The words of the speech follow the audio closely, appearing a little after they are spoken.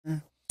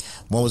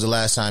When was the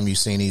last time you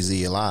seen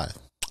Eazy alive?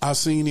 I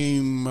seen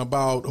him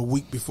about a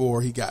week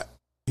before he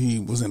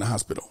was in the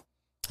hospital.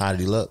 How did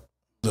he look?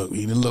 Look,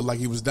 he didn't look like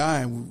he was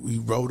dying. We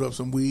rolled up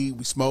some weed,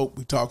 we smoked,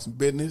 we talked some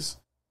business,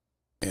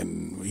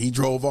 and he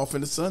drove off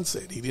in the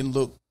sunset. He didn't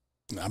look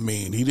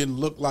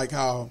like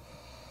how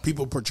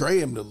people portray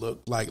him to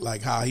look,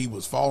 like how he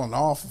was falling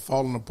off and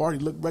falling apart. He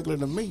looked regular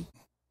to me.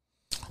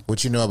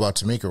 What you know about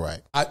Tomica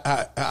Wright?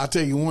 I'll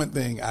tell you one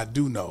thing I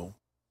do know.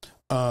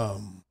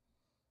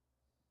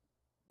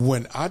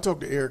 When I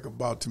talked to Eric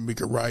about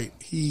Tomica Wright,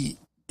 he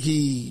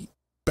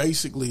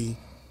basically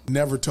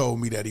never told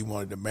me that he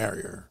wanted to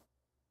marry her.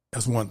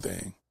 That's one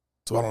thing.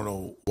 So I don't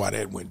know why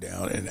that went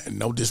down. And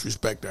no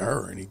disrespect to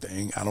her or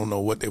anything. I don't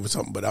know what they were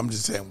something, but I'm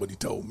just saying what he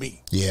told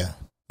me. Yeah.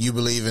 You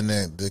believe in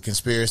the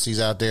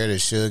conspiracies out there that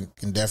Suge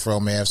and Death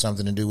Row may have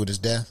something to do with his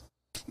death?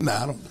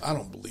 Nah, I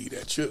don't believe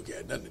that Suge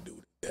had nothing to do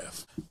with his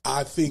death.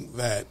 I think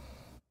that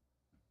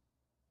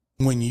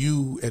when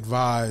you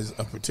advise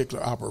a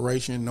particular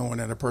operation knowing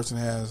that a person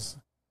has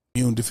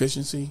immune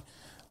deficiency,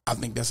 I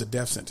think that's a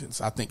death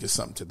sentence. I think it's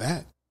something to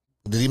that.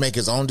 Did he make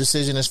his own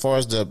decision as far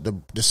as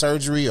the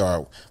surgery,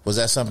 or was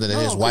that something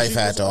that his wife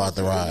had to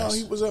authorize? No,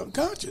 he was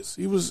unconscious.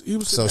 He was.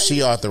 So sedated.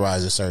 she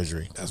authorized the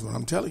surgery. That's what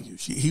I'm telling you.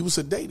 He was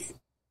sedated.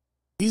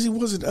 Eazy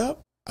wasn't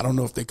up. I don't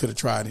know if they could have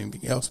tried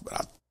anything else,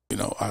 but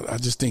I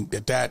just think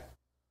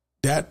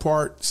that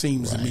part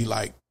seems to me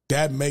like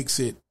that makes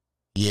it.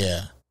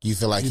 Yeah, you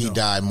feel like he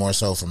died more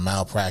so from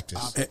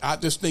malpractice. I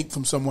just think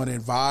from someone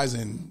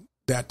advising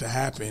that to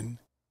happen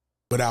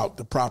without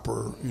the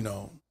proper,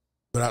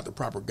 without the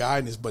proper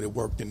guidance, but it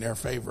worked in their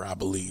favor, I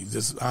believe.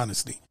 This is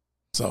honesty.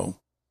 So,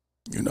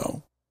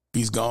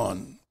 he's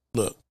gone.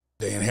 Look,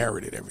 they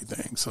inherited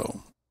everything.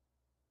 So,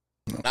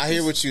 I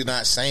hear what you're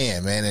not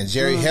saying, man. And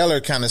Jerry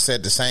Heller kind of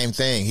said the same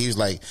thing. He was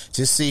like,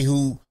 just see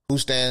who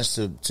stands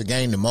to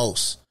gain the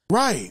most.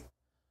 Right.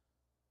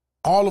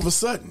 All of a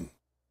sudden.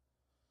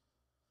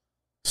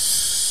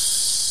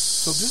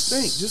 So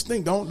just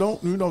think.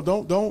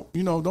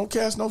 Don't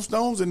cast no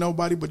stones at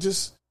nobody, but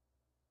just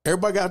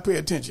everybody got to pay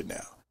attention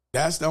now.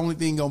 That's the only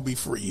thing gonna be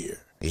free here.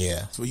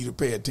 Yeah. For you to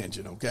pay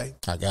attention, okay?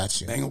 I got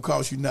you. It ain't gonna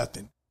cost you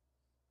nothing.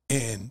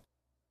 And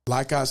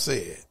like I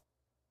said,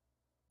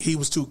 he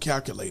was too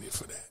calculated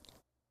for that.